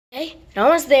Hey, no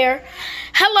one's there.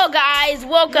 Hello, guys.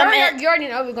 Welcome. You already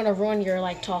know we're gonna ruin your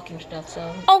talking stuff.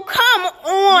 So. Oh, come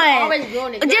on. You always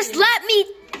ruin it.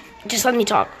 Just let me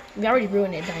talk. We already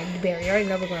ruined it, Barry. You already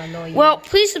know we're gonna annoy you. Well,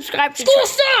 please subscribe to. School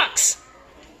sucks.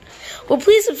 Well,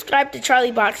 please subscribe to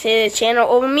Charlie Boxhead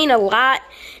channel. It would mean a lot.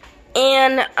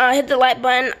 And hit the like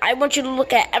button. I want you to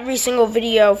look at every single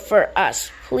video for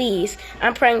us, please.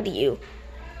 I'm praying to you.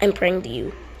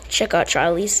 Check out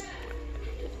Charlie's.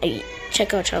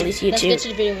 Check out Charlie's YouTube. Let's get to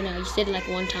the video now. You said it like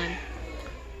one time.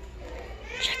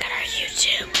 Check out our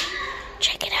YouTube.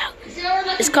 Check it out.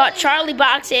 It's called Charlie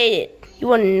Boxhead. You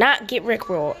will not get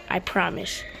rickrolled. I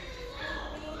promise.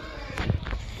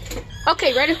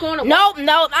 Okay, ready to go on a walk?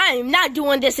 No, I am not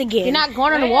doing this again. You're not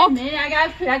going on a walk? Man, I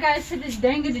gotta sit this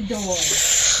dang at the door.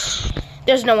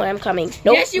 There's no way I'm coming.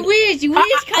 Nope. Yes, you is. You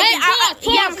is.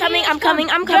 Yeah, I'm coming.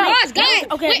 Pause, guys.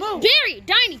 Okay. Wait, Barry,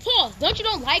 Diney, pause. Don't you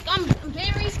like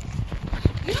Barry?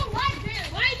 You don't like Barry.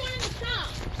 Why you want him to come?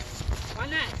 Why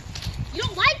not? You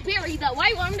don't like Barry, though. Why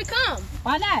you want him to come?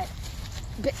 Why not?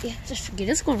 Yeah, just forget it.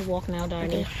 Let's go on a walk now,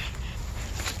 Diney. Okay.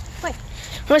 Wait.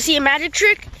 Want to see a magic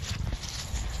trick?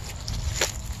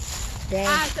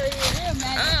 Dang. So you're real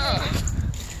magic.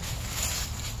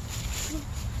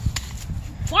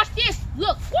 Watch this.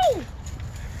 Look. Woo!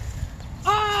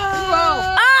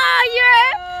 Oh!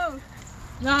 Oh,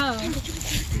 No.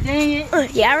 Dang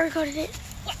it. yeah, I recorded it.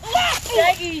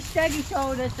 Shaggy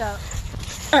showed us up.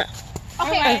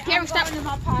 Okay, Alright, Barry, stop. in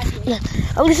my pocket.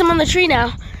 At least I'm on the tree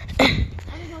now.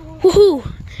 Woohoo!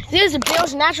 This is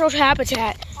Bill's natural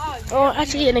habitat. Oh,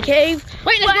 actually in a cave.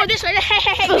 Wait, let's go this way.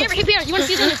 Hey, Barry, you want to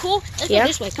see something cool? Let's go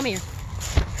this way. Come here.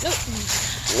 Nope.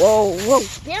 Whoa.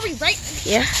 Barry, right?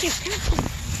 Yeah. Here,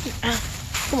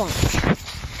 come on.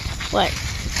 What?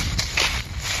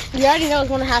 You already know what's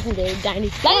going to happen,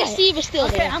 Diney. Let me see if it's still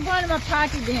Okay, there. I'm going in my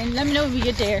pocket then. Let me know when we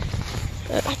get there.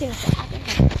 I think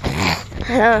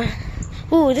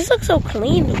Ooh, this looks so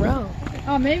clean, bro.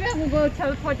 Oh, maybe I can go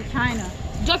teleport to China.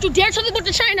 Don't you dare tell me about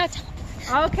the China.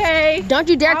 Okay. Don't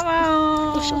you dare.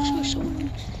 Show.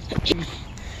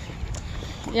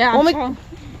 Yeah,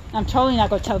 I'm totally not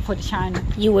going to teleport to China.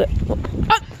 You would.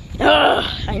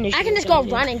 I can just go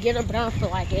run and get her, but I don't feel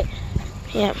like it.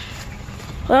 Yeah.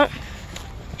 Well,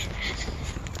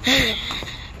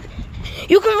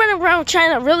 you can run around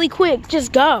China really quick.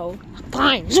 Just go.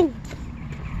 Fine.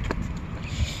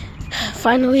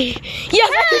 Finally. Yes.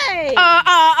 Hey!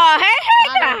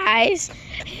 Hey guys.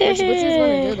 What you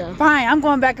gonna do though? Fine, I'm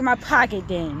going back in my pocket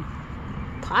then.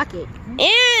 Pocket.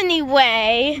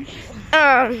 Anyway,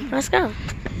 let's go.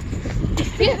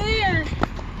 Still there.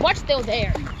 What's still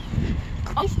there?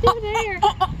 It's still there.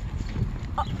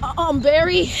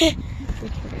 Barry.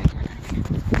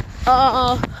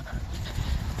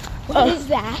 What is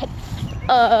that?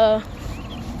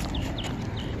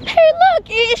 Hey, look,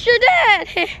 it's your dad.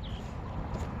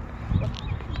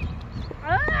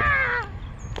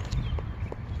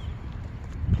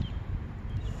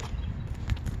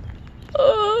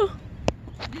 Oh.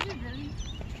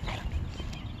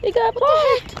 He got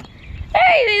bumped.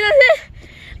 Hey,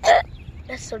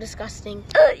 that's so disgusting.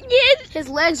 Yeah, His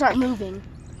legs aren't moving.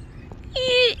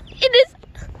 it is.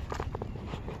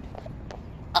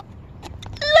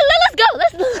 Let's go.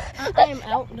 I am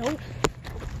out. Nope.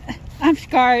 I'm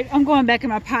scarred. I'm going back in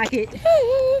my pocket.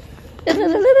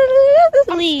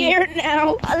 I'm Scared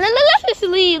now. Let's just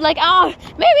leave. Like,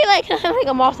 maybe like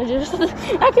a monster. Just,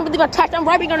 I can't believe I attacked. I'm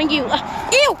right on you.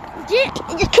 Ew! Get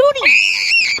your cootie.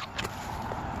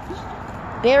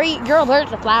 Barry, you're allergic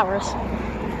to flowers.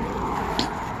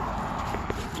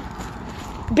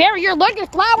 Barry, you're allergic to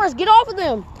flowers. Get off of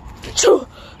them.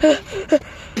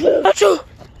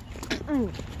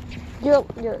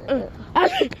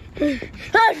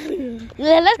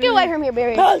 Let's get away from here,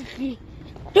 Barry.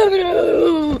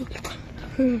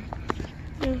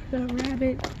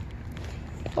 Rabbit.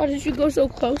 Why did you go so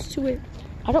close to it?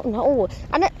 I don't know.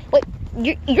 Wait,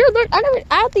 you're allergic. I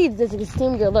don't think this is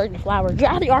assume you're allergic to flowers. You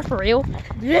actually are for real.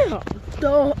 Yeah.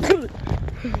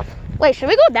 Wait, should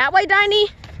we go that way, Diney?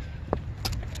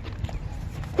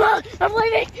 I'm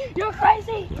leaving. You're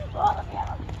crazy.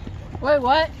 Wait,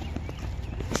 what?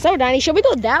 So, Diney, should we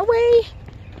go that way?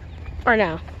 Or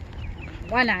no?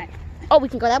 Why not? Oh, we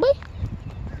can go that way?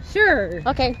 Sure.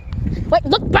 Okay. Wait,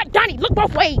 look back, Diney. Look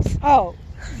both ways. Oh.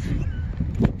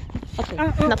 Okay,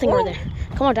 nothing over there.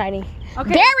 Come on, Diney.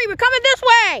 Okay. Barry, we're coming this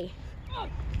way.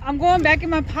 I'm going back in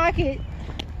my pocket.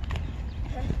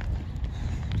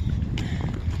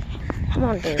 Come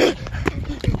on, Barry.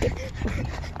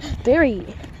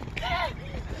 Barry.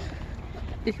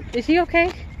 Is he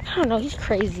okay? I don't know. He's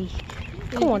crazy.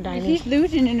 Come on, Diney. He's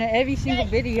losing in every single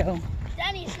video.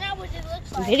 Danny, it's not what it looks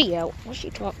Video? What's she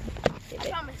talking about? I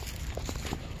promise.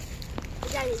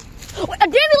 A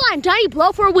dandelion, Johnny,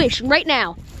 blow for a wish right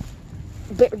now.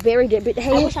 Barry did, but hey,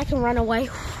 I wish I could run away.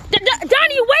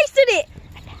 Johnny, you wasted it.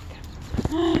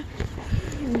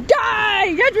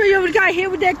 Die! That's where you almost got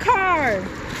hit with that car.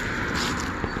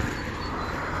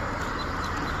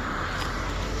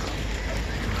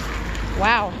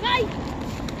 Wow.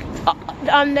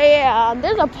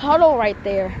 There's a puddle right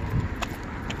there.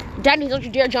 Johnny, don't you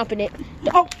dare jump in it.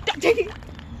 Oh, take it.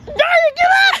 Johnny, get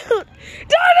out!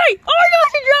 Johnny! Oh my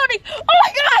gosh, he's drowning! Oh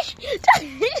my gosh! Johnny!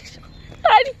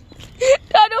 Johnny!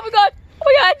 Johnny, oh my god! Oh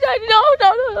my god, Johnny, no.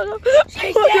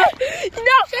 She's Oh my dead. God.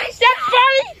 No! That's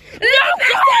funny!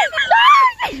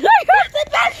 No! The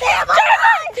best thing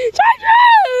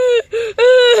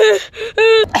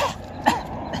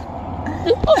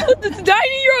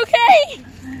Johnny, you're okay?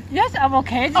 Yes, I'm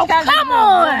okay. Oh, come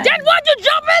on! Then why'd you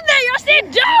jump in there? You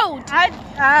said don't!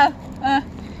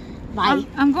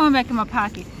 I'm going back in my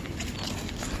pocket.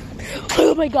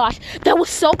 Oh my gosh, that was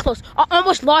so close. I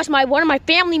almost lost one of my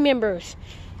family members.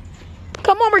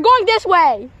 Come on, we're going this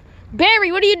way.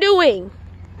 Barry, what are you doing?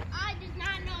 I did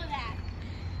not know that.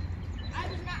 I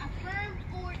was not affirmed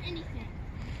or anything.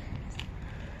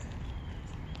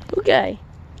 Okay.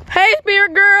 Hey,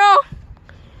 Spirit Girl.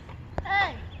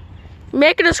 Hey.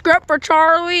 Making a script for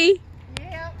Charlie.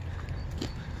 Yep.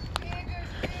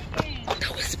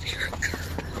 That was Spirit Girl.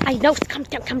 I know. Come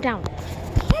down.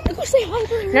 I'm gonna go say hi to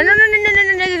her. No.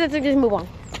 Just move on.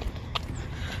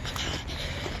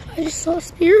 I just saw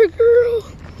Spirit Girl.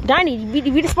 Donnie,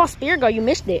 we just saw Spirit Girl. You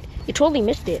missed it. You totally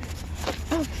missed it.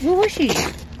 Oh, where was she?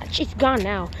 She's gone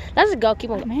now. Let's go.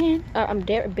 Keep on. Man, I'm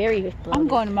Barry. I'm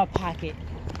going in my pocket.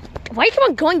 Why you keep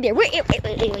on going there? Wait.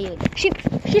 She's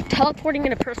teleporting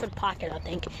in a person's pocket, I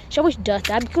think. She always does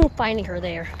that. I'm cool finding her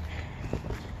there.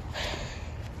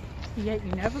 Yet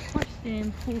you never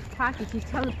question whose pocket she's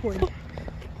teleporting.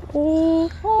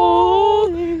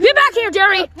 Get back here,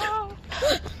 Jerry! Oh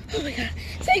my god.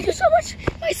 Thank you so much.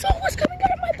 My soul was coming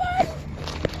out of my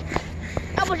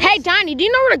body. Hey, Donnie, do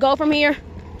you know where to go from here?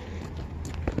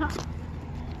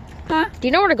 Huh? Do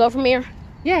you know where to go from here?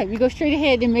 Yeah, you go straight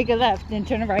ahead, then make a left, then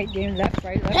turn right, then left,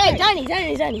 right, left. Hey,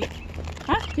 right. Danny.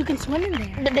 Huh? You can swim in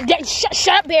there.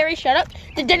 Shut up, Barry. Shut up.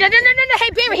 No. Hey,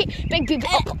 Barry.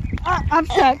 I'm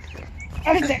stuck.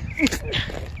 I'm stuck.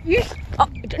 You.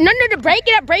 No. Break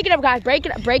it up, guys. Break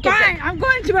it up. Fine, I'm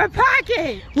going to my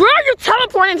pocket. Where are you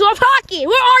teleporting to a pocket?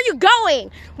 Where are you going?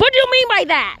 What do you mean by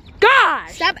that?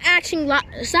 Gosh. Stop asking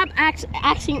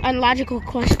unlogical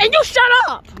questions. And you shut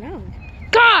up. No.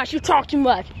 Gosh, you talk too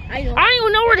much. I know. I don't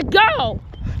even know where to go.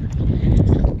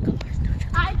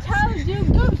 I told you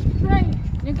go straight,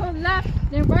 then go left,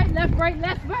 then right, left, right,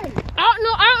 left, right. I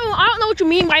don't know what you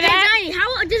mean by Hey, that. Danny,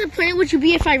 how disappointed would you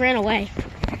be if I ran away?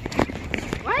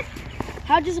 What?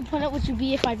 How disappointed would you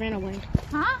be if I ran away?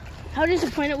 Huh? How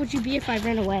disappointed would you be if I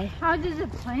ran away? How does it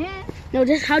plan? No,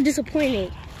 just how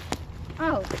disappointed.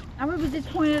 Oh, I wouldn't be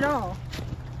disappointed at all.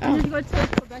 I'm just going to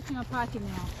go back to my pocket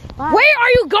now. Wow. Where are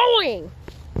you going?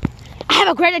 I have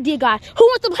a great idea, guys. Who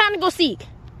wants to plan to go seek?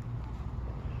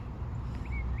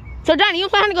 So, Donnie, you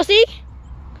plan to go seek?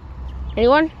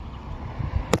 Anyone?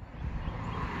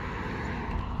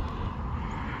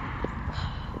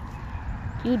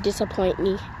 You disappoint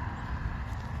me.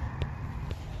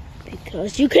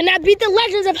 Because you cannot beat the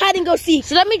legends of hide and go seek.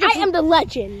 So that means I am the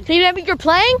legend. So that means you're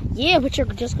playing? Yeah, but you're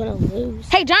just gonna lose.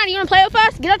 Hey, Johnny, you want to play with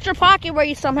us? Get out your pocket where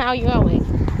you're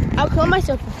going. I'll kill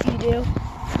myself if you do.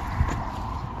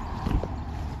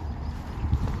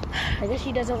 I guess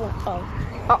he doesn't want.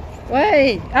 Oh.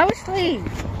 Wait, I was asleep.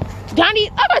 Johnny,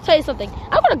 I'm going to tell you something.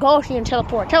 I'm going to go here and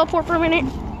teleport. Teleport for a minute.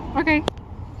 Okay.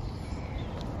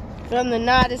 From the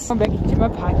noddest. I'm back into my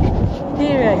pocket.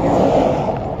 Here I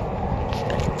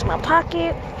go. To my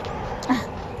pocket.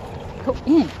 Go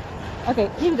in. Okay,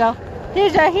 here we go. Here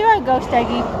I go,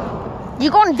 Steggy. You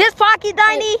going in this pocket,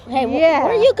 Donnie? Hey, Yeah.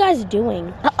 what are you guys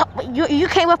doing? You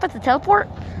came up with the teleport?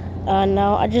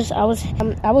 No, I was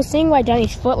seeing why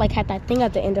Johnny's foot like had that thing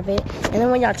at the end of it, and then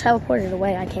when y'all teleported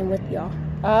away, I came with y'all.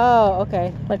 Oh,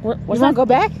 okay. Like, You want to go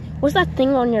back? What's that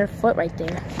thing on your foot right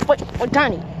there? Wait,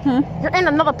 Donnie. Huh? You're in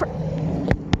another.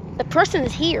 The person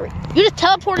is here. You just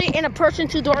teleported in a person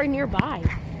to door nearby.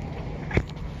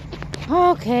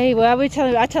 Okay, well, I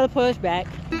teleport us back.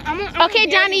 Okay,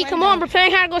 Johnny, come on. We're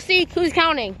playing hide and go seek. Who's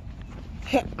counting?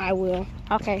 I will.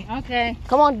 Okay. Okay.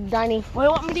 Come on, Donnie. Where do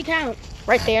you want me to count?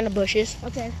 Right there in the bushes.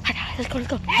 Okay. Let's go.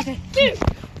 Okay.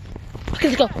 Okay,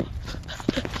 let's go.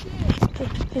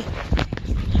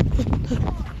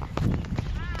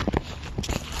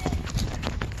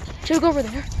 Should we go over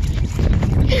there?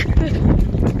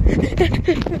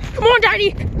 Come on,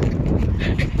 Daddy.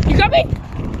 You got me?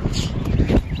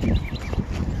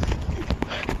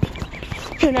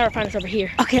 You'll never find us over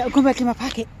here. Okay, I'll go back in my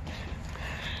pocket.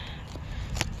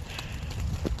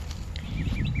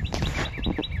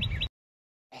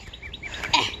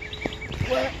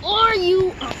 Where are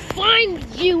you? I'll find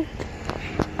you.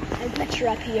 I bet you're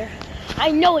up here.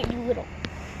 I know it, you little.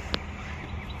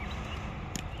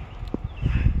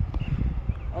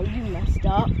 Oh, you messed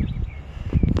up.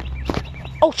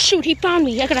 Oh, shoot, he found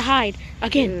me. I gotta hide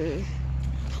again.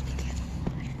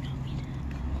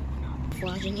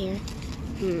 Flash in here.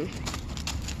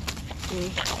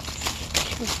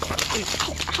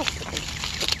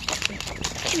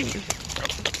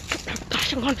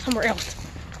 Gosh, I'm going somewhere else.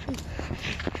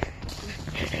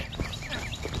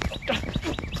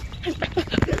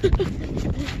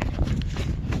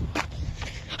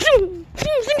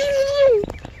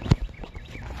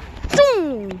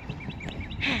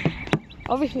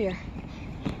 Over here.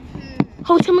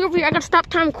 Oh, he's coming over here. I gotta stop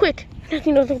time quick.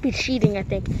 You know, don't be cheating, I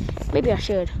think. Maybe I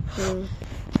should.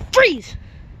 Freeze!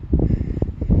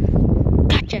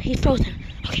 Gotcha, he's frozen.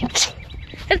 Okay.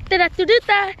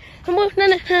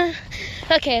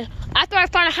 Okay, after I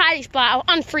find a hiding spot, I'll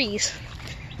unfreeze.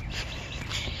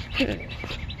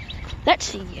 Let's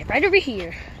see, right over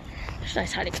here. There's a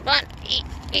nice hiding spot.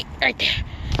 Right there.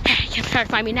 You're trying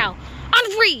to find me now.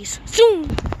 Unfreeze! Zoom!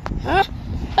 Huh?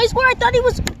 I swear I thought he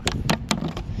was...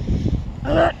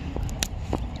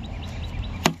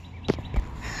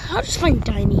 I'll just find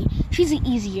Tiny. She's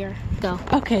easier. Go.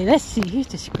 Okay, let's see. Here's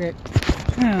the script.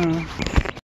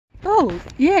 Oh,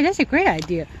 yeah, that's a great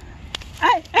idea.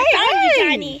 I found you,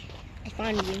 Tiny. I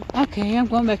found you. Okay, I'm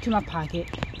going back to my pocket.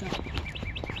 Go.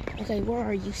 Okay, where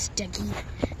are you, Steggy?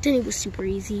 Tiny was super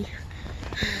easy.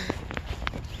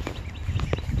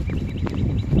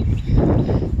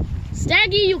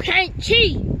 Steggy, you can't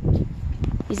cheat.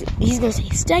 He's gonna say,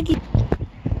 Steggy.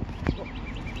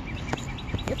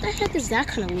 What the heck is that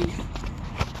kind of leaf?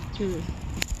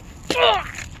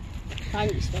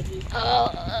 Find me, Steggy.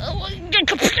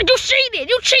 You cheated!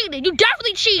 You cheated! You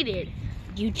definitely cheated!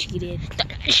 You cheated.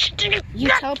 You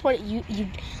teleported. You.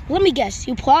 Let me guess.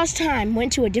 You paused time,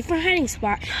 went to a different hiding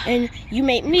spot, and you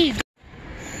made me.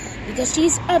 Because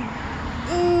she's not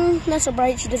so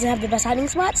bright. She doesn't have the best hiding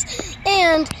spots,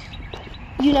 and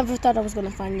you never thought I was gonna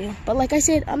find you. But like I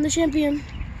said, I'm the champion.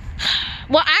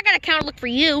 Well, I got a counter look for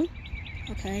you.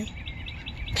 Okay.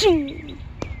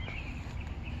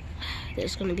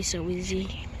 This is gonna be so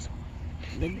easy.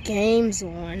 The game's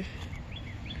on.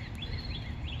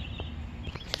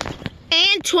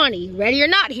 And 20. Ready or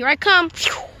not, here I come.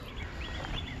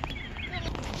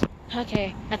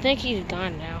 Okay, I think he's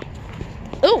gone now.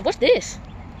 Ooh, what's this?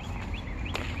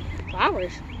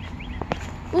 Flowers.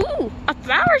 Ooh, a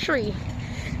flower tree.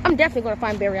 I'm definitely gonna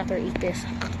find Barry after I eat this.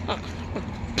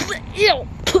 Ew.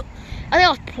 I think I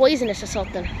was poisonous or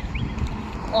something.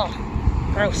 Oh,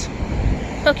 gross.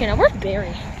 Okay, now where's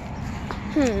Barry?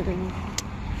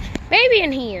 Maybe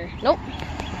in here. Nope.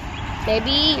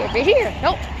 Maybe over here.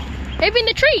 Nope. Maybe in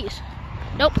the trees.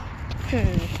 Nope.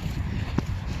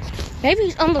 Maybe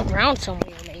he's on the ground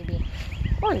somewhere, maybe.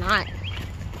 Or not.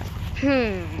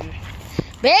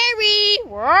 Barry,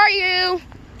 where are you?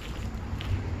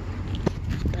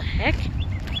 What the heck?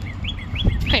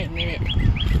 Wait a minute.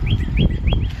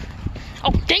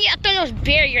 Oh, dang it, I thought it was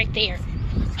Barry right there.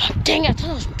 Oh, dang it, I thought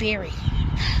it was Barry.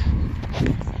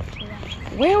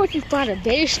 Where would you find a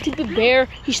very stupid bear?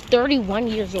 He's 31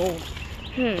 years old.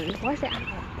 Why is that?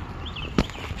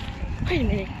 Wait a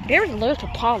minute. Bears are allergic to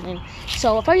pollen.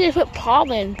 So if I just put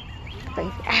pollen, I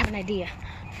have an idea.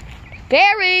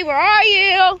 Barry, where are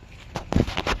you?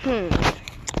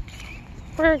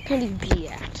 Where can he be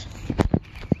at?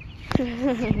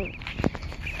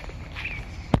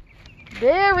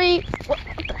 Barry! What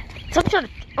the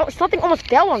heck? Something almost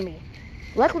fell on me.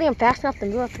 Luckily, I'm fast enough to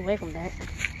move away from that.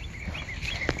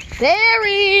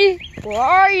 Barry! Where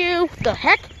are you? What the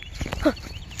heck?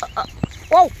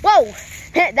 Whoa, whoa!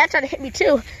 That tried to hit me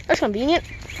too. That's convenient.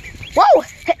 Whoa!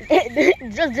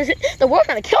 The world's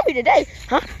gonna kill me today.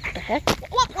 Huh? What the heck?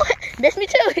 What? Missed me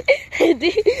too.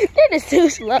 That is too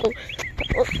slow.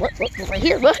 What? Right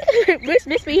here.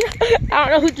 Miss me. I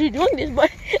don't know who's doing this, but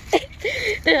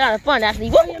it's a lot of fun actually.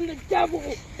 I am the devil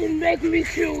and make me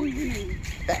kill you.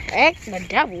 The heck? The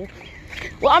devil?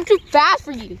 Well, I'm too fast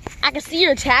for you. I can see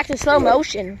your attacks in slow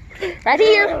motion. Right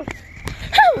here.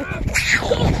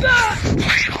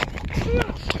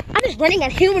 I'm just running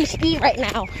at human speed right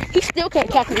now. He still can't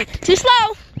catch me. Too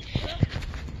slow.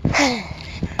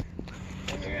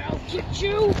 I'll get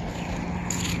you.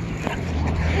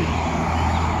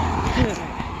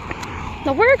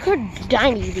 Now, where could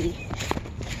Diney be?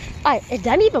 Alright, is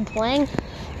Diney even playing?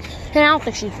 I don't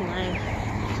think she's playing.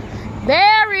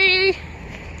 Barry!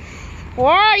 Where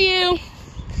are you?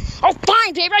 Oh,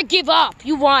 fine, David, I give up.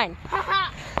 You won.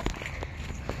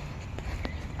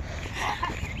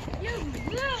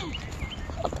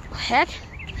 What the heck?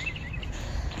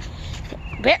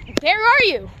 Barry, where are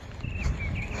you?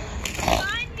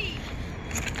 Find me.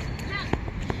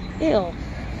 Ew.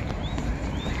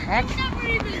 What the heck? Never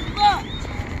even looked.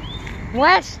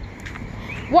 What?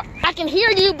 What? I can hear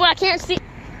you, but I can't see.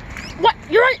 What?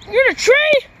 You're in a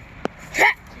tree?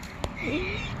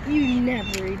 You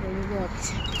never even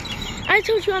looked. I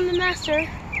told you I'm the master.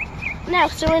 Now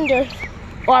surrender.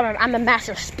 Oh, I'm a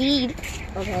master of speed.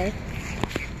 Okay.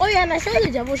 Oh yeah, and I saw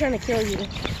the devil trying to kill you.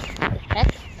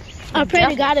 Heck? I pray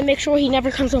to God to make sure he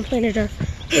never comes on planet Earth.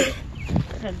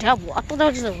 The devil? I thought that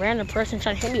was just a random person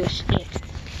trying to hit me with sticks.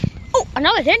 Oh,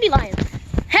 another dandelion.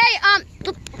 Hey,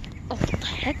 look. Oh, what the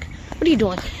heck? What are you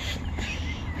doing?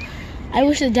 I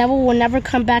wish the devil will never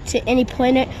come back to any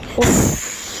planet.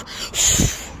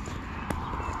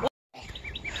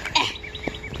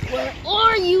 Where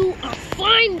are you? I'll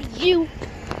find you.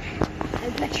 I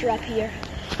bet you're up here.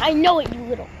 I know it, you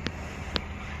little.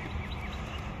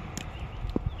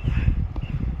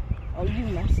 Oh, you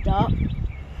messed up.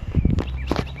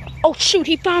 Oh, shoot,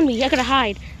 he found me. I gotta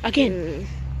hide. Again.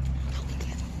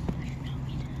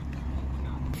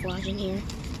 Flies in here.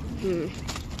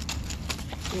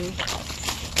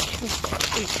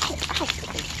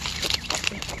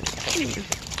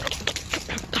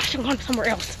 Gosh, I'm going somewhere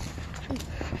else.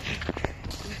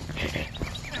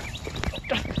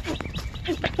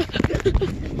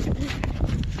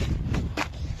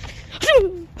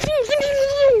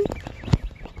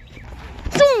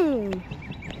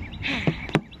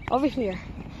 Over here.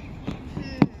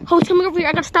 Oh, he's coming over here.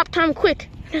 I gotta stop time quick.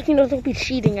 You know, don't be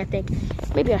cheating, I think.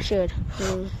 Maybe I should.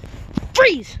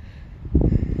 Freeze!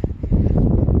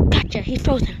 Gotcha, he's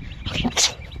frozen.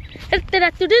 Okay.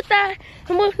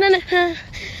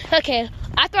 Okay,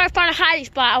 after I find a hiding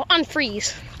spot, I'll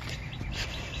unfreeze.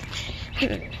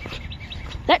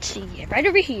 Let's see, right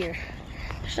over here.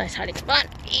 There's a nice hiding spot.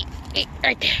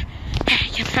 Right there.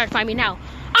 You can't try to find me now.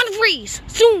 Unfreeze!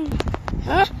 Zoom!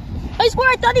 Huh? I swear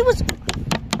I thought he was...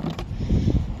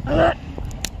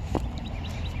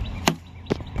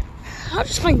 I'll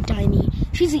just find Diney.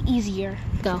 She's easier.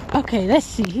 Go. Okay, let's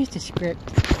see. Here's the script.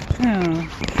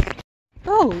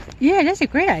 Oh, yeah, that's a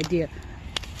great idea.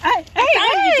 I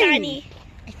found you, Diney.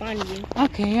 I found you.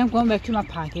 Okay, I'm going back to my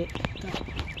pocket.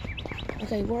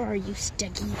 Okay, where are you,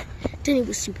 Steggy? Diney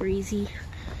was super easy.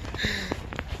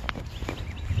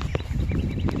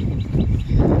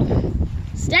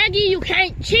 Steggy, you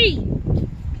can't cheat.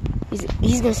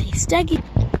 He's gonna say, Steggy.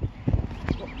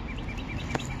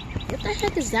 What the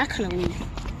heck is that kind of leaf?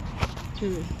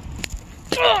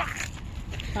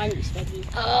 Find me, Steggy.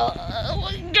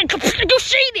 You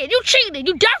cheated! You cheated!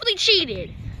 You definitely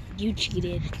cheated! You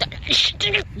cheated.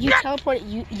 You teleported.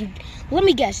 You. Let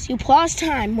me guess. You paused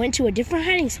time, went to a different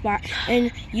hiding spot,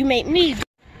 and you made me.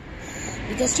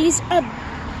 Because she's not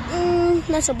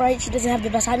so bright. She doesn't have the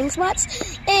best hiding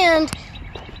spots, and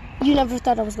you never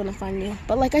thought I was gonna find you.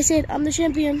 But like I said, I'm the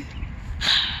champion.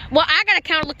 Well, I got a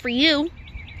counter look for you.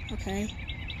 Okay.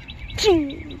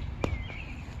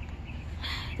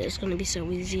 This is gonna be so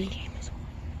easy.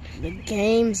 The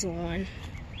game's on.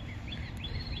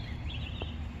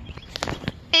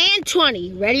 And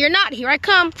 20. Ready or not, here I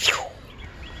come.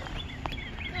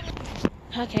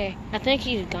 Okay, I think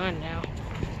he's gone now.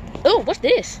 Ooh, what's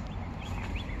this?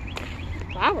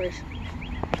 Flowers.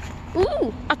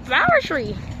 Ooh, a flower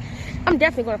tree. I'm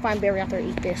definitely gonna find Barry after I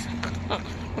eat this.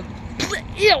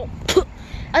 Ew.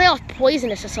 I think it was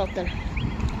poisonous or something.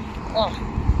 Oh,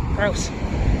 gross.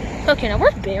 Okay, now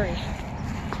where's Barry?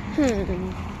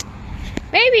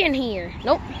 Maybe in here.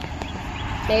 Nope.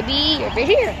 Maybe over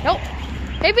here. Nope.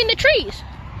 Maybe in the trees.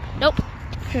 Nope.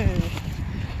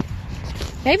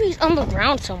 Maybe he's on the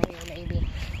ground somewhere, maybe.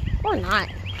 Or not.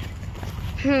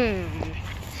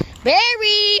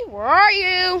 Barry, where are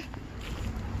you?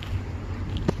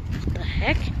 What the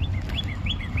heck?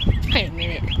 Wait a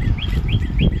minute.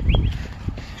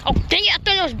 Oh, dang it, I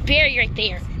thought it was Barry right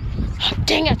there. Oh,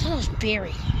 dang it, I thought it was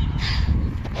Barry.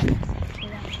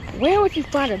 Where would you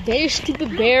find a very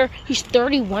stupid bear? He's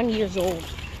 31 years old.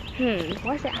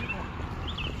 Where's that?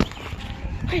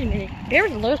 Wait a minute.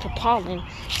 Bears allergic to pollen.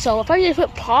 So if I just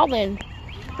put pollen,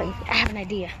 I have an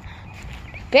idea.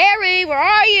 Barry, where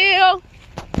are you?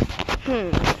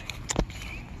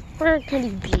 Where can he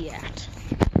be at?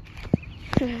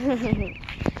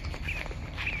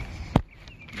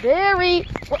 Barry,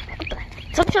 what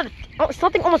the? Oh,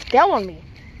 something almost fell on me.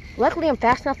 Luckily, I'm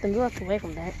fast enough to move away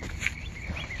from that.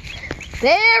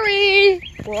 Barry,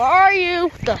 where are you?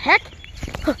 What the heck?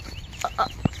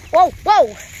 Whoa,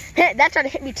 whoa. That tried to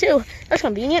hit me too. That's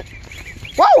convenient.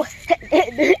 Whoa!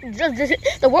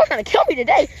 The world's gonna kill me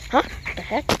today. Huh? What the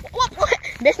heck? What?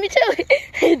 Missed me too.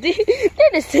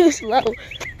 That is too slow.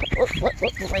 What?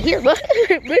 Right here.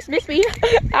 Miss me.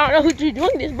 I don't know who's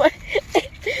doing this, but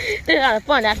it's a lot of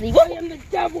fun actually. I am the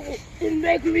devil and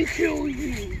make me kill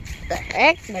you. The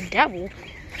heck? The devil?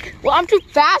 Well, I'm too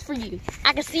fast for you.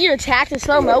 I can see your attacks in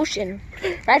slow motion.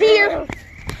 Right here.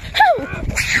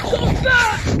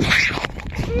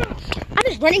 I'm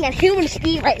just running at human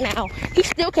speed right now. He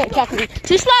still can't catch me.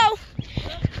 Too slow.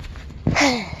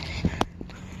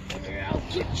 I'll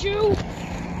get you.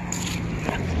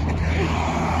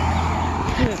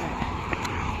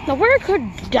 Now, where could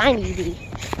Diney be?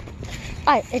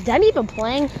 Alright, is Diney even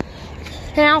playing?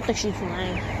 I don't think she's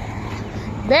playing.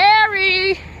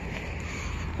 Barry!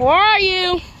 Where are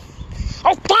you?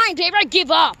 Oh, fine, Barry, I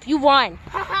give up. You won.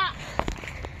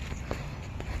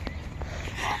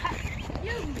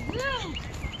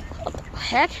 What the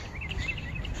heck?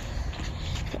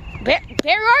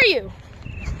 Where are you?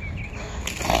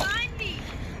 Find me.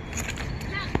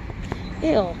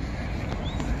 Ew.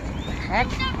 Heck?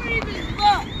 Never even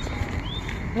looked.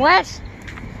 What?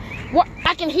 What?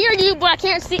 I can hear you, but I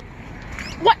can't see.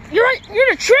 What? You're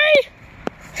in a tree?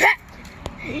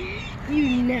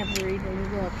 You never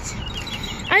even looked.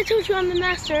 I told you I'm the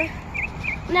master.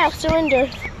 Now surrender.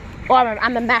 Well,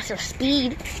 I'm the master of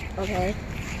speed. Okay.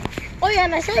 Oh yeah,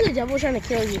 and I saw the devil trying to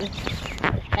kill you.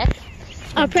 Heck?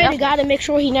 I pray to God to make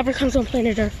sure he never comes on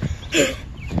planet Earth.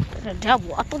 The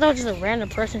devil? I thought that was just a random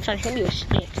person trying to hit me with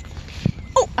sticks.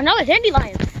 Oh, another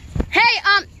dandelion. Hey,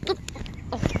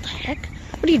 what the heck?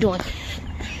 What are you doing?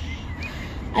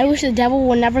 I wish the devil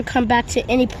would never come back to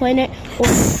any planet.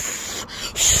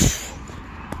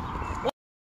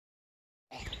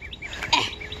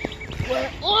 Where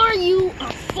are you?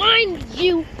 I'll find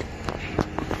you.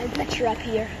 I bet you're up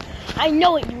here. I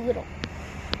know it, you little.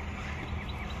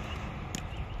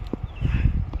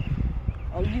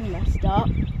 Oh, you messed up.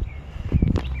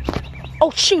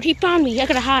 Oh, shoot, he found me. I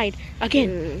gotta hide.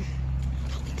 Again.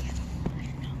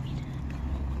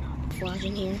 Flies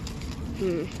in here.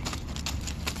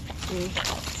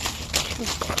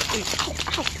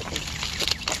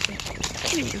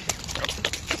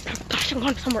 Gosh, I'm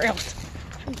going somewhere else.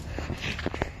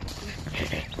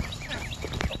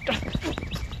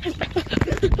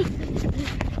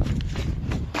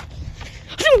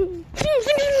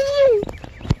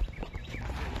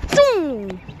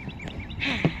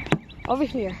 Over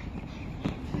here.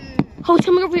 Oh,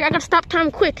 tell me over here. I gotta stop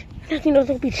time quick. I think those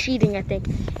will be cheating, I think.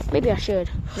 Maybe I should.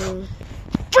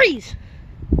 Freeze!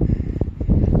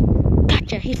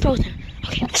 Gotcha, he's frozen.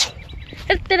 Okay.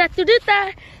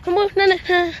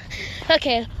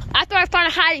 Okay, after I find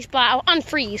a hiding spot, I'll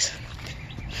unfreeze.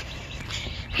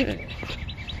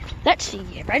 Let's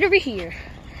see, right over here.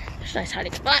 There's a nice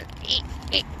hiding spot.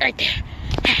 Right there.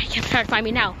 You can't try to find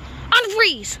me now.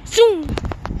 Unfreeze! Zoom!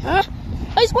 Huh?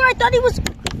 I swear I thought he was...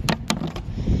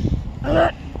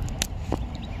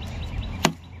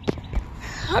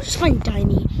 I'll just find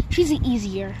Diney. She's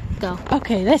easier. Go.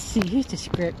 Okay, let's see. Here's the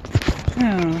script.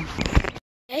 Oh.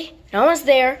 Hey, no one's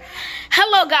there.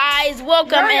 Hello, guys.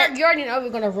 Welcome. You already know we're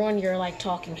gonna ruin your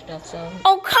talking stuff. So.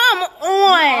 Oh, come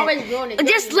on. Always ruin it.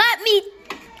 Just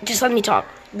let me talk.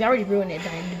 We already ruined it,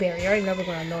 Barry. You already know we're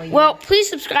gonna annoy you. Well, please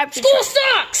subscribe to School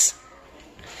sucks.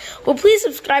 Well, please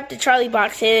subscribe to Charlie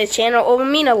Box His channel. It would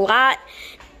mean a lot.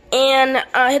 And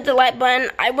hit the like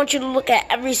button. I want you to look at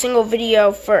every single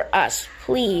video for us.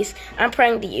 Please. I'm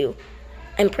praying to you.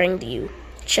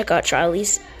 Check out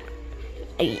Charlie's.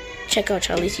 Check out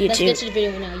Charlie's YouTube. Let's get to the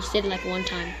video now. You said it like one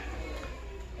time.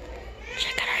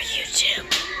 Check out our YouTube.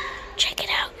 Check it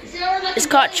out. It's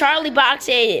called Charlie Box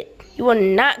Edit. You will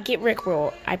not get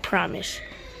rickrolled. I promise.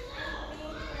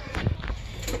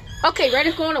 Okay, ready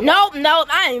to go on a walk? No,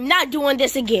 I am not doing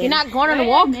this again. You're not going on a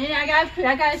walk? Man, I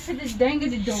gotta sit this dang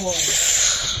at the door.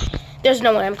 There's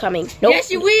no way I'm coming. Nope. Yes,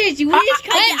 you is. You is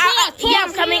coming. Yeah,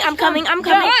 I'm coming.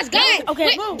 Guys.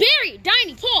 Okay. Wait, Barry,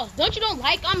 Diney, pause. Don't you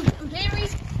like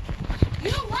Barry's? You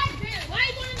don't like Barry. Why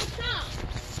you want him to come?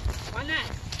 Why not?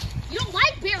 You don't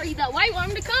like Barry though. Why you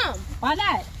want him to come? Why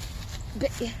not?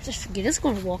 Just forget. It's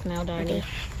going to walk now, Diney. Okay.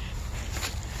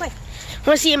 Wait.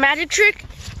 Want to see a magic trick?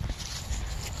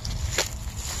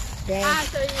 Dang.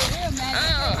 So you're real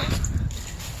magic.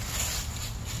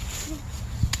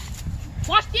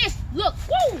 Watch this. Look.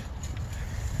 Woo!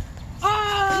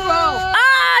 Oh! Oh,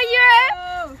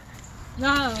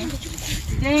 No.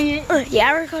 Dang it. yeah,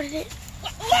 I recorded it.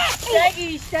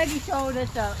 Steggy showed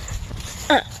us up.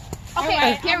 Okay,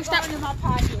 Alright, Gary, I'm stop. going in my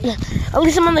pocket. At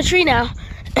least I'm on the tree now.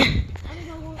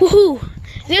 Woohoo!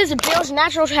 This is Bill's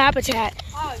natural habitat.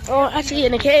 Oh, actually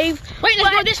in a cave. Wait,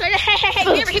 let's go this way. Hey,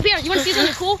 Barry, you want to see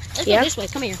something cool? Let's Yeah. go this way.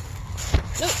 Come here.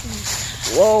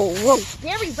 Whoa, whoa.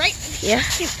 Barry, right? Yeah.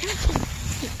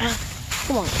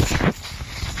 Come on.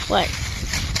 What?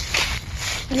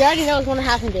 You already know what's going to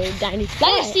happen, Dave. Danny.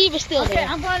 Danny Steve is still Okay, there.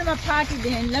 I'm going in my pocket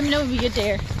then. Let me know when we get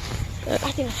there.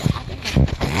 I think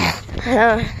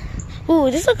that's Ooh,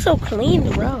 this looks so clean,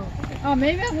 the road. Oh,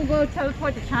 maybe I'm going to go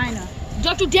teleport to China.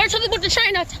 Don't you dare tell them about the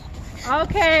China.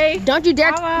 Okay. Don't you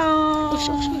dare. Show.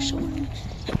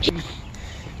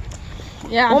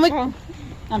 Yeah,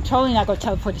 I'm totally not going to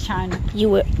teleport to China. You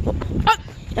would.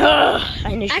 I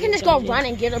can just go run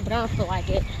and get her, but I don't feel like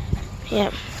it.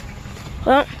 Yeah.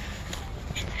 Well,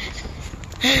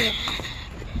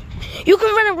 you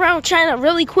can run around China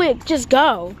really quick. Just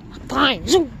go. Fine.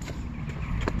 Zoom.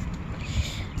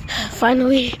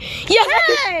 Finally. Yeah.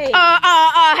 Hey!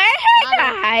 Hey,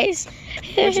 guys.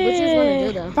 What you just want to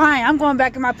do, though? Fine, I'm going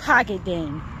back in my pocket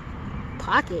then.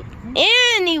 Pocket.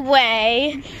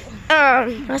 Anyway,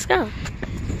 let's go.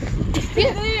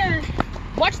 Still there.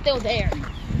 What's still there?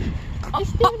 It's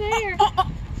still there.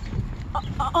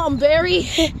 Barry.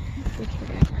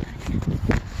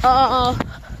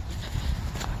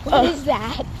 What is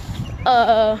that?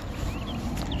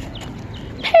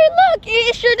 Hey, look,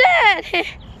 it's your dad.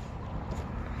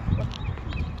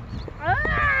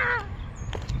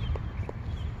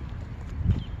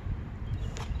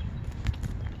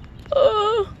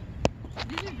 Oh.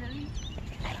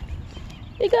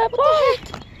 They got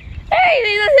parked.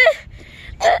 Hey,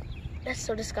 that's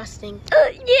so disgusting.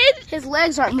 Yeah, his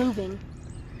legs aren't moving.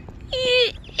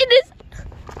 It is.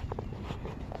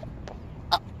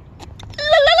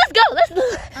 Let's go. Let's go.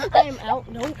 I am out.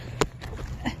 Nope.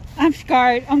 I'm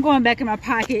scarred. I'm going back in my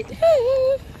pocket.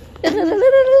 I'm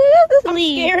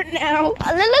scared now.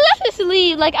 Let's just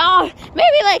leave. Like,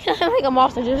 maybe like a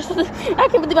monster. Just, I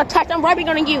can't believe I attacked. I'm rubbing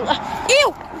on you.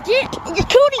 Ew! Get your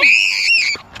cootie.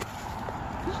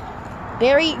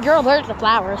 Barry, you're allergic to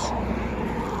flowers.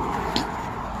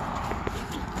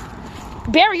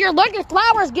 Barry, you're allergic to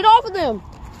flowers. Get off of them.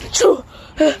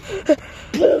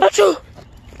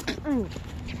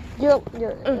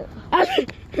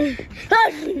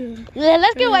 Yeah,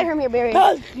 let's get away from here, Barry.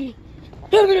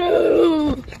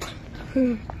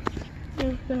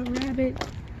 Rabbit.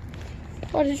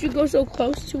 Why did you go so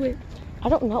close to it? I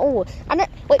don't know.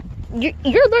 Wait,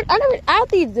 you're allergic. I don't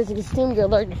think this is assume you're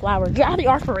allergic to flowers. You actually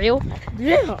are for real?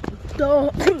 Yeah.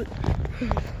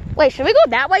 Wait, should we go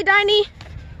that way, Diney?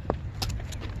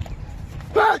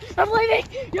 I'm leaving.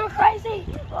 You're crazy.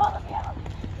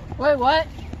 Wait, what?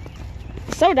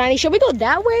 So, Diney, should we go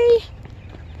that way?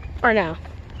 Or no?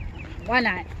 Why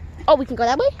not? Oh, we can go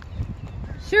that way?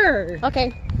 Sure.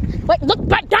 Okay. Wait, look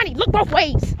back, Diney. Look both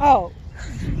ways. Oh.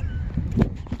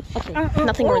 Okay,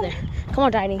 nothing over there. Come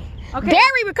on, Diney. Okay.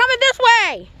 Barry, we're coming this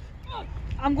way.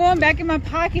 I'm going back in my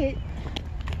pocket.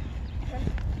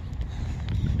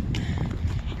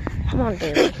 Come on,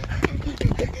 Barry.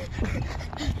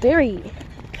 Barry.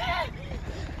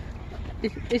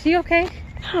 Is he okay?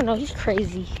 I don't know. He's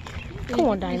crazy. Come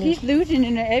on, Diney. He's losing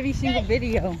in every single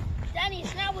video. Danny,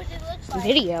 it's not what it looks like.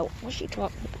 Video. What's she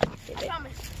talking? I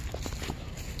promise.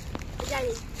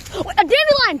 Danny. A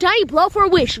dandelion, Diney, blow for a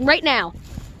wish right now.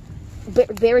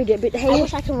 Barry did, but hey, I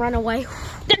wish I could run away.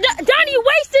 Donnie, you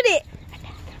wasted it.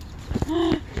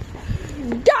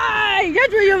 Die!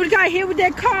 That's where you would have got hit with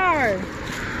that car.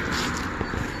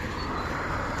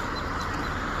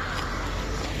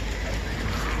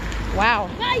 Wow.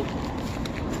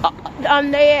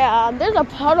 There's a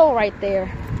puddle right there.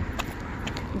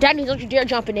 Danny, don't you dare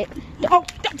jump in it. Oh,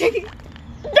 take it.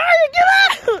 Danny, get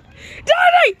out!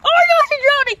 Danny! Oh my gosh, you're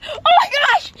drowning! Oh my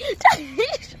gosh! Danny!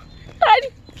 Danny!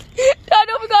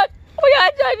 Danny, oh my god! Oh my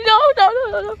god, Danny, no!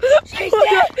 She's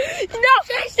dead! No!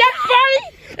 That's funny!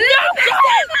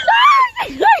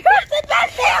 No! That's the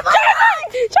best thing ever!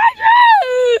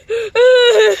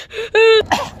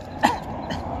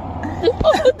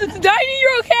 Danny,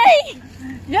 you're okay?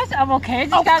 Yes, I'm okay.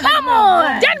 Oh, come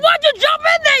on! Then why'd you jump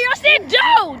in there? You said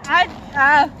don't!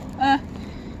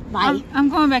 I'm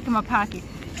going back in my pocket.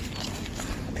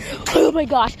 Oh my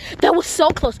gosh, that was so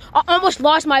close. I almost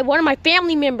lost one of my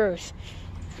family members.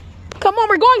 Come on,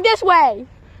 we're going this way.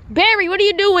 Barry, what are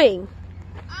you doing?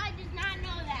 I did not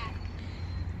know that.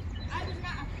 I was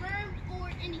not affirmed or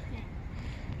anything.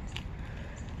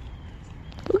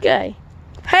 Okay.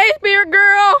 Hey, Spirit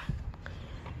Girl.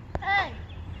 Hey.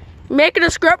 Making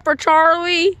a script for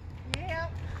Charlie.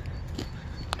 Yep.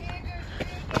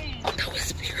 That was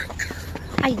Spirit Girl.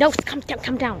 I know. Come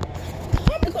down. I'm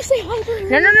gonna go say hi to her.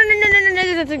 No.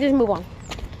 Just move on.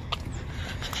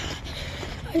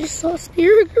 I just saw a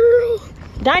spirit girl.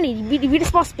 Donnie, you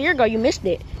just saw spirit girl. You missed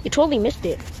it. You totally missed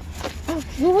it. Oh,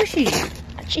 where was she?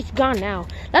 She's gone now.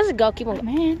 Let's go. Keep on.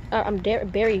 Man, I'm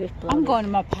Barry. I'm going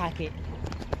in my pocket.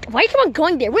 Why you keep on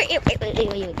going there? Wait.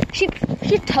 She's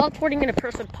teleporting in a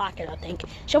person's pocket, I think.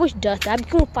 She always does that. I'm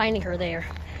cool finding her there.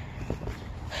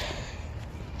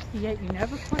 Yet you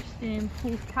never question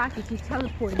whose pocket she's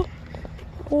teleporting.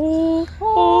 Oh.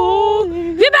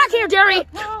 Get back here, Jerry!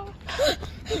 Oh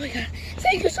my god.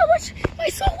 Thank you so much. My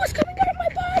soul was coming out of my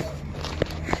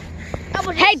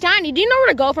body. Hey, Donnie, do you know where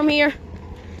to go from here?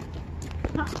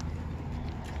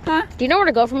 Huh? Do you know where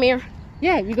to go from here?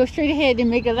 Yeah, you go straight ahead, then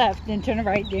make a left, then turn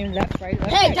right, then left, right,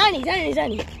 left. Hey, right.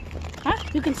 Donnie. Huh?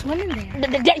 You can swim in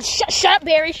there. Shut up,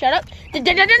 Barry. Shut up. No.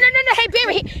 Hey,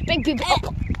 Barry. Big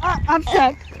people. I'm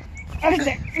stuck.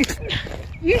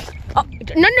 You... Oh,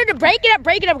 no. Break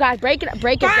it up, guys. Break it up.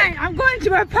 Fine, I'm going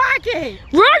to my pocket.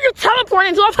 Where are you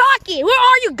teleporting to a pocket? Where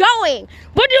are you going?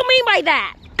 What do you mean by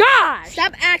that? Gosh.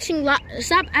 Stop asking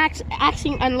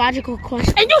unlogical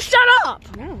questions. And you shut up.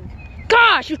 No.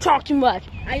 Gosh, you talk too much.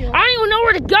 I don't even know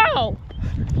where to go.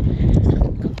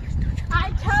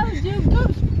 I told you go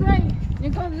straight,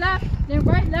 then go left, then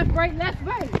right, left, right, left,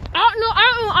 right. I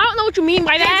don't know what you mean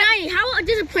by that. Hey, Donnie, how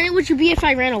disappointed would you be if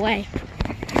I ran away?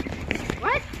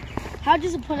 What? How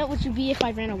disappointed would you be if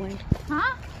I ran away?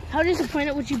 Huh? How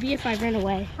disappointed would you be if I ran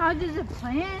away? How does it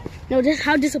plan? No, just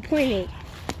how disappointed.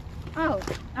 Oh,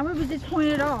 I wouldn't be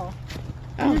disappointed at all.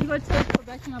 I'm just going to go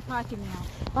back to my pocket now.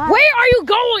 Bye. Where are you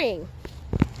going?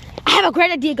 I have a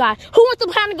great idea, guys. Who wants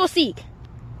to plan to go seek?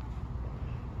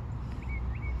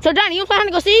 So, Donnie, you plan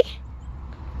to go seek?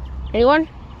 Anyone?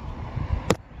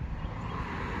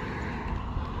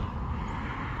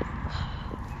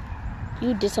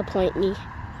 You disappoint me.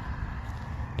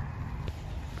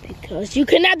 Because you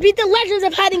cannot beat the legends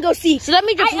of hide and go seek. So that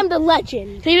means I am the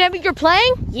legend. So that means you're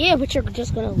playing? Yeah, but you're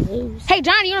just gonna lose. Hey,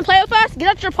 Johnny, you wanna play with us? Get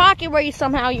out your pocket where you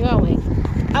somehow you're going.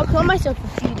 I'll kill myself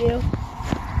if you do.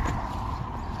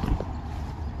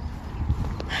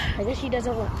 I guess she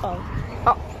doesn't want. Oh.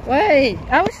 Wait,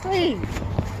 I was asleep.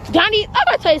 Johnny, I'm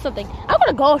gonna tell you something. I'm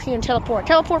gonna go with you and teleport.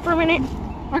 Teleport for a minute.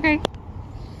 Okay.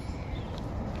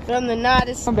 From the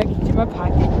noddest. Come back into my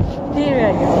pocket. Here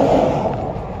I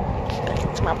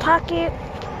go. To my pocket.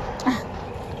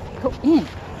 Go in.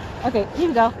 Okay, here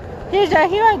we go. Here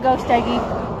I go, Steggy.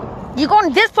 You going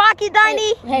in this pocket,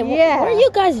 Donnie? Hey, Yeah. what are you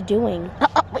guys doing?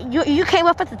 You came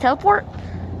up with the teleport?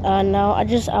 No, I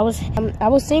was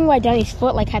seeing why Donnie's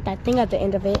foot like had that thing at the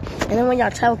end of it, and then when y'all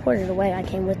teleported away, I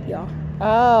came with y'all.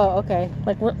 Oh, okay.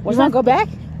 Like You want to go back?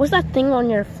 What's that thing on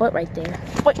your foot right there?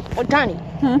 Wait, Donnie.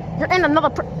 Huh? You're in another.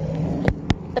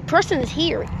 The person is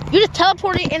here. You just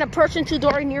teleported in a person to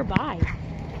door nearby.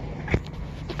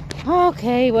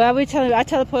 Okay, well, I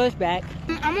teleport us back.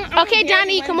 Okay,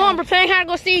 Donnie, come on. Preparing how to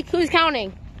go see who's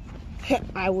counting.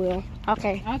 I will.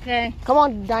 Okay. Okay. Come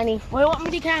on, Donnie. Where do you want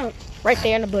me to count? Right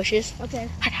there in the bushes. Okay.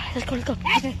 Let's go.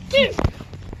 Okay.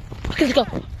 Okay, let's go.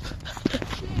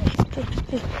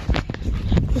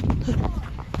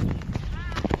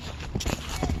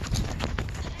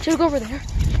 Should we go over there?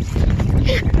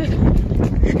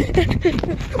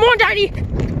 Come on, Daddy!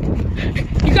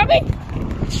 You got me?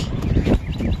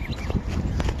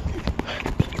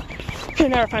 You'll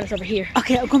never find us over here.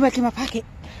 Okay, I'll go back in my pocket.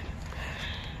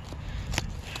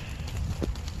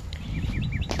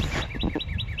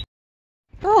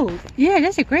 Oh, yeah,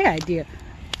 that's a great idea.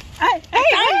 I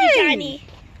found you, Donnie.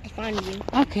 I found you.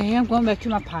 Okay, I'm going back to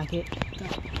my pocket.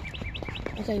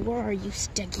 Okay, where are you,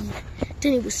 Steggy?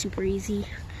 Donnie was super easy.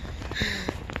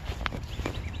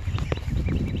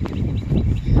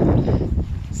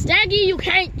 Steggy, you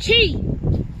can't cheat.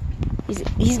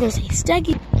 He's gonna say,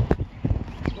 Steggy.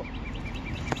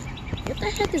 What the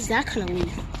heck is that kind of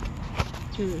leaf?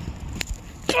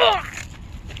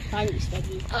 Finally,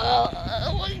 Steggy.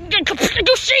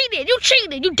 You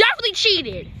cheated. You definitely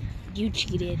cheated. You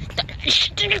cheated.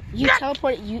 You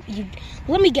teleported. You.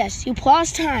 Let me guess. You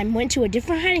paused time, went to a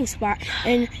different hiding spot,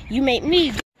 and you made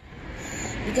me.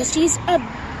 Because she's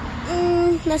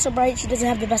not so bright. She doesn't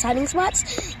have the best hiding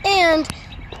spots, and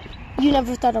you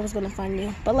never thought I was gonna find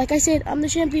you. But like I said, I'm the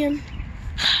champion.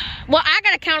 Well, I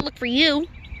got a counter look for you.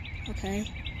 Okay.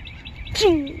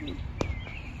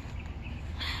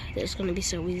 This is gonna be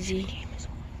so easy.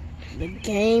 The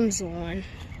game's on.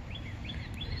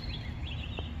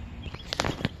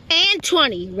 And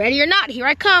 20. Ready or not, here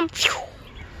I come.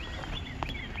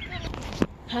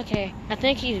 Okay, I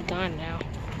think he's gone now.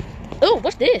 Oh,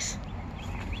 what's this?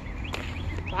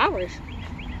 Flowers.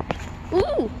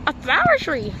 Ooh, a flower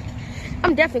tree.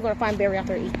 I'm definitely gonna find Barry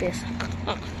after I eat this.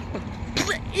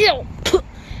 Ew.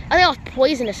 I think I was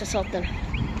poisonous or something.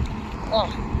 Oh,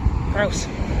 gross.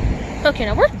 Okay,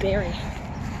 now where's Barry?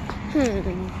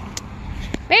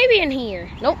 Maybe in here.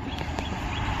 Nope.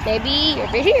 Maybe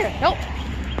over here. Nope.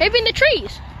 Maybe in the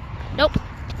trees. Nope.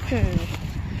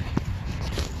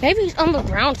 Maybe he's on the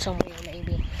ground somewhere,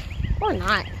 maybe. Or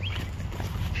not.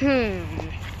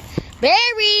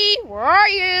 Barry, where are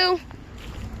you?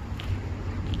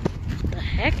 What the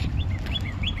heck?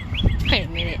 Wait a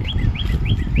minute.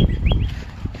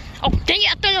 Oh, dang it,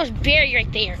 I thought it was Barry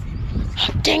right there.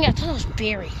 Oh, dang it, I thought it was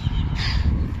Barry.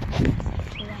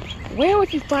 Where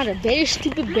would you find a very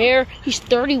stupid bear? He's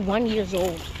 31 years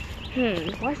old.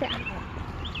 Why is that?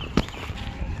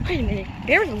 Wait a minute.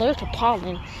 Bears are allergic to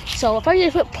pollen. So if I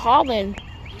just put pollen,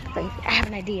 I have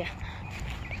an idea.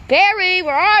 Barry,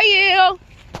 where are you?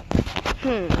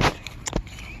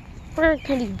 Where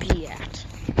can he be at?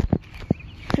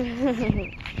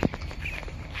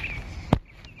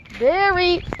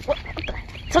 Barry! What the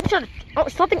heck?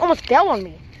 Something almost fell on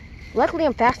me. Luckily,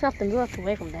 I'm fast enough to move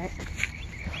away from that.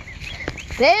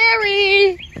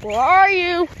 Barry! Where are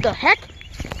you? The heck?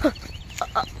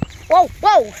 Whoa,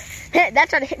 whoa! That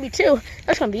tried to hit me too.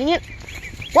 That's convenient.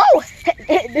 Whoa!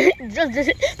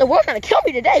 The world's gonna kill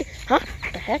me today. Huh?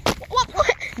 What the heck? What?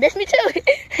 Missed me too.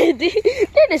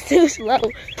 That is too slow.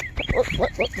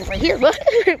 What? Right here? What?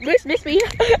 Miss me.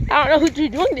 I don't know who's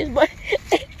doing this, but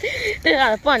it's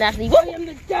kind of fun actually. I am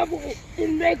the devil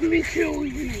and make me kill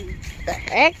you. The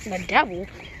heck? The devil?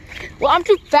 Well, I'm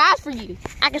too fast for you.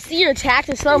 I can see your attacks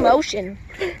in slow motion.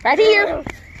 Right here.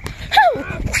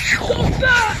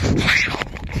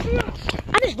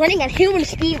 I'm just running at human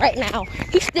speed right now.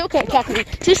 He still can't catch me.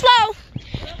 Too slow.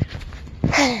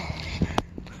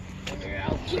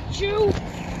 I'll get you.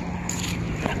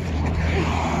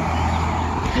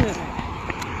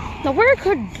 Now, where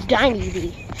could Diney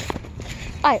be?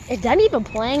 Alright, is Diney even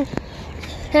playing?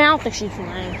 I don't think she's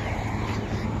playing.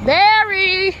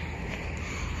 Barry!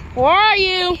 Where are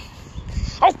you?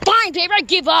 Oh, fine, baby, I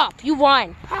give up. You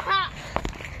won.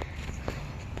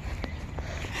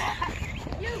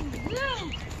 You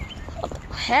lose. What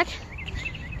the heck?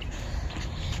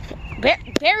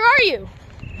 Barry, where are you?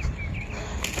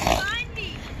 Find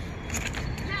me.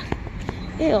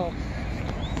 Ew.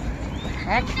 What the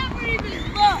heck? Never even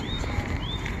looked.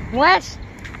 What?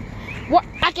 What?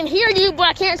 I can hear you, but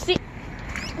I can't see.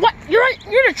 What? You're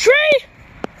in a tree?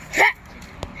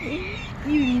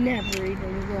 You never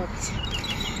even looked.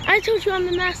 I told you I'm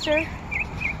the master.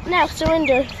 Now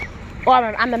surrender. Oh,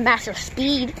 I'm a master of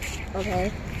speed.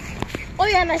 Okay. Oh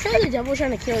yeah, and I saw the devil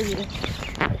trying to kill you.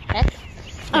 Heck?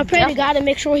 I pray to God to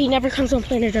make sure he never comes on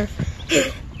planet Earth.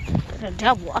 The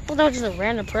devil. I thought that was just a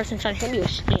random person trying to hit me with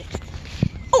sticks.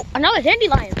 Oh, another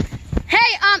dandelion.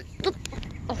 Hey, look.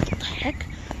 Oh, what the heck?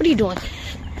 What are you doing?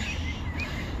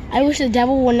 I wish the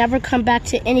devil will never come back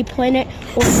to any planet.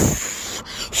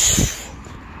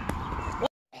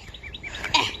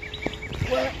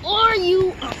 Where are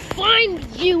you? I'll find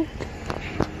you.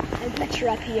 I bet you're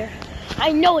up here.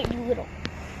 I know it, you little.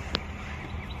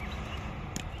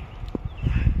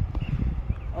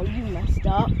 Oh, you messed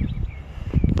up.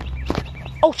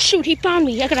 Oh, shoot, he found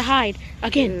me. I gotta hide.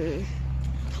 Again.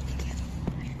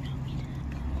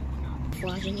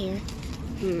 Flies in here.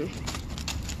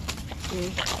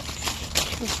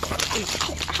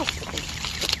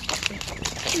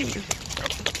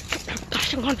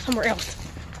 Gosh, I'm going somewhere else.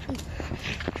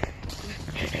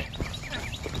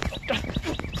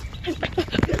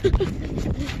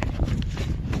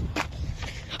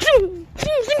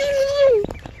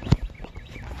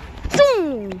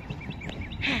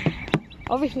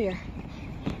 Over here.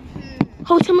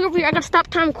 Oh, tell me over here. I gotta stop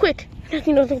time quick. I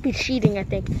think don't be cheating, I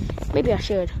think. Maybe I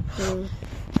should.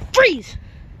 Freeze!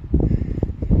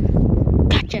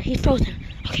 Gotcha, he's frozen.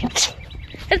 Okay.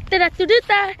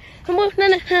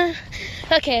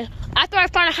 Okay, after I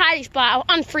find a hiding spot,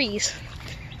 I'll unfreeze.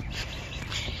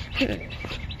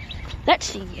 Let's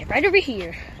see, right over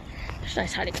here. There's a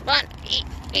nice hiding spot.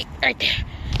 Right there.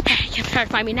 You can't try to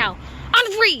find me now.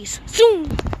 Unfreeze! Zoom!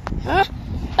 Huh?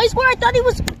 I swear I thought he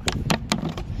was...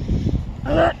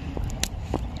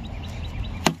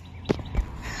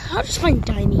 I'll just find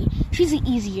Diney. She's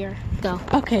easier. Go.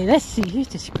 Okay, let's see. Here's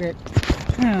the script.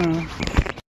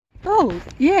 Oh,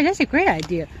 yeah, that's a great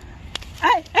idea.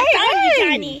 Hey,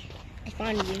 Diney. I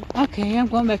found you. Okay, I'm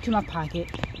going back to my pocket.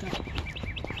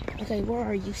 Okay, where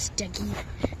are you, Steggy?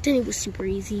 Diney was super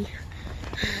easy.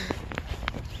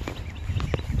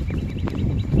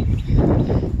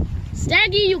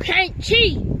 Steggy, you can't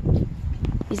cheat.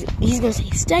 He's gonna say,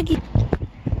 Steggy.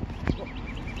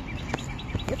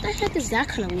 What the heck is that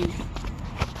kind of leaf?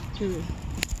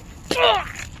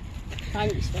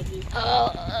 Finally, Speggy.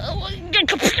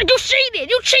 You cheated!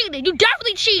 You cheated! You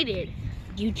definitely cheated!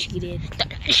 You cheated.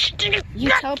 You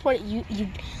teleported. You.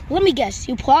 Let me guess.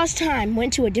 You paused time,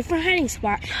 went to a different hiding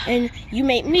spot, and you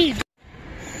made me.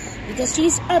 Because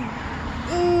she's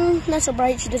not so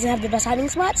bright. She doesn't have the best hiding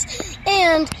spots,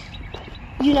 and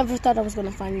you never thought I was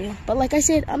gonna find you. But like I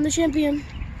said, I'm the champion.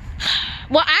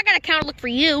 Well, I got a counter look for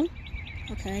you.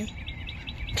 Okay.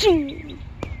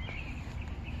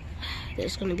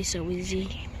 This is gonna be so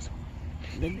easy.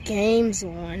 The game's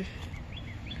on.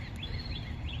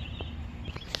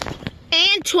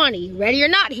 And 20. Ready or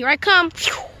not, here I come.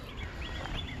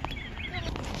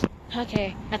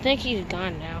 Okay, I think he's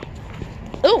gone now.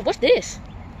 Ooh, what's this?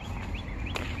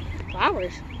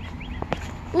 Flowers.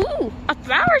 Ooh, a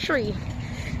flower tree.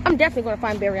 I'm definitely gonna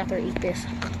find Barry after I eat this.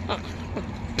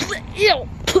 Ew.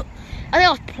 I think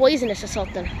I was poisonous or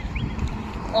something.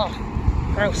 Oh,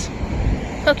 gross.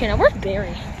 Okay, now where's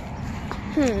Barry?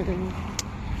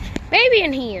 Maybe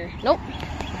in here. Nope.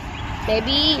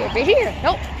 Maybe over here.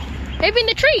 Nope. Maybe in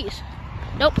the trees.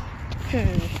 Nope.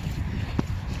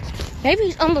 Maybe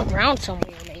he's on the ground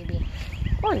somewhere, maybe.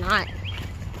 Or not.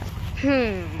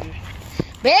 Barry,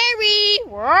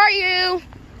 where are you?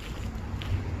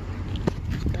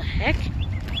 What the heck?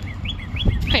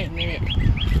 Wait a minute.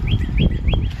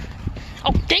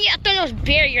 Oh, dang it, I thought it was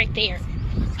Barry right there.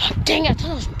 Oh, dang it, I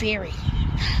thought it was Barry.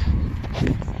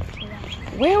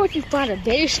 Where would you find a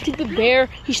very stupid bear?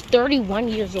 He's 31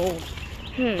 years old.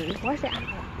 Where's that?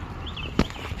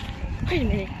 Wait a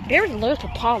minute. Bears allergic to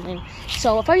pollen.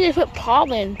 So if I just put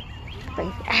pollen, I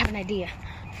have an idea.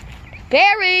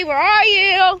 Barry, where are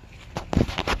you?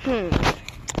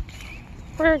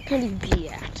 Where can he be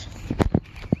at?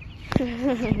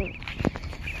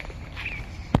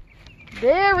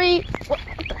 Barry! What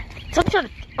the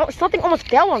heck? Something almost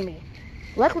fell on me.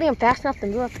 Luckily, I'm fast enough to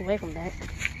move away from that.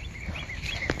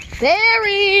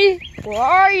 Barry! Where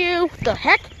are you? What the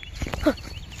heck?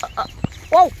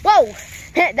 Whoa, whoa!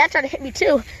 That tried to hit me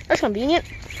too. That's convenient.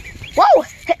 Whoa!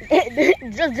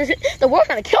 The world's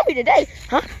gonna kill me today.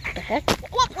 Huh? What the heck?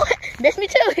 What? Missed me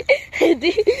too.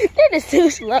 That is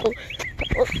too slow.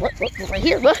 What? Right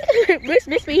here.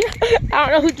 Miss me. I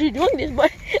don't know who's doing this,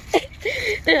 but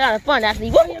it's a lot of fun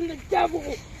actually. I am the devil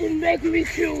and make me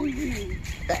kill you.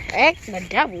 The heck? The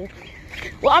devil?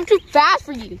 Well, I'm too fast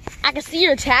for you. I can see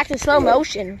your attacks in slow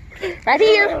motion. Right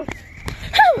here.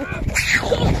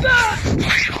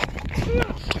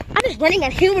 I'm just running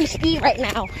at human speed right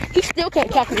now. He still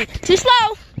can't catch me. Too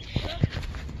slow.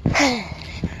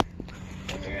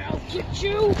 I'll get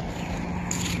you.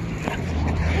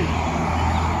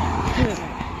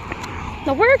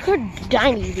 Now, where could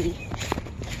Diney be?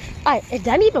 Alright, is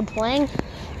Diney even playing?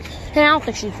 I don't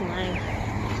think she's playing.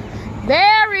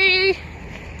 Barry!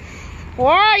 Where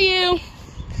are you?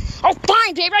 Oh,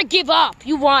 fine, David, I give up.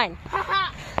 You won.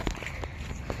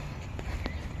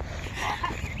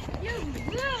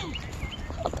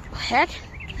 What the heck?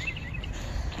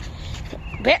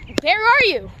 Where are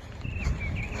you?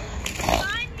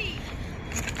 Find me.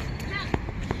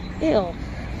 Ew. What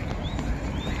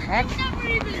the heck? Never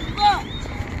even looked.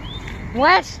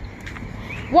 What?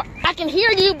 What? I can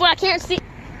hear you, but I can't see.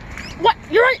 What?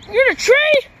 You're in a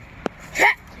tree?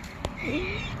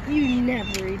 You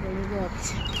never even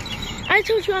looked. I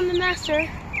told you I'm the master.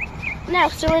 Now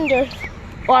surrender.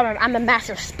 Oh, I'm a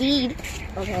master of speed.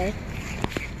 Okay.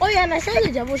 Oh yeah, and I said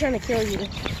the devil's trying to kill you.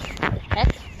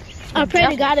 Heck? I pray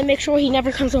to God to make sure he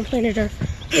never comes on planet Earth.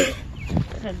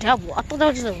 The devil? I thought that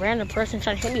was just a random person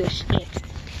trying to hit me with sticks.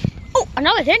 Oh,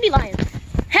 another dandelion.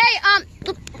 Hey,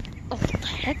 what the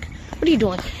heck? What are you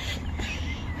doing?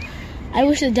 I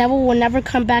wish the devil would never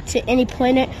come back to any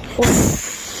planet or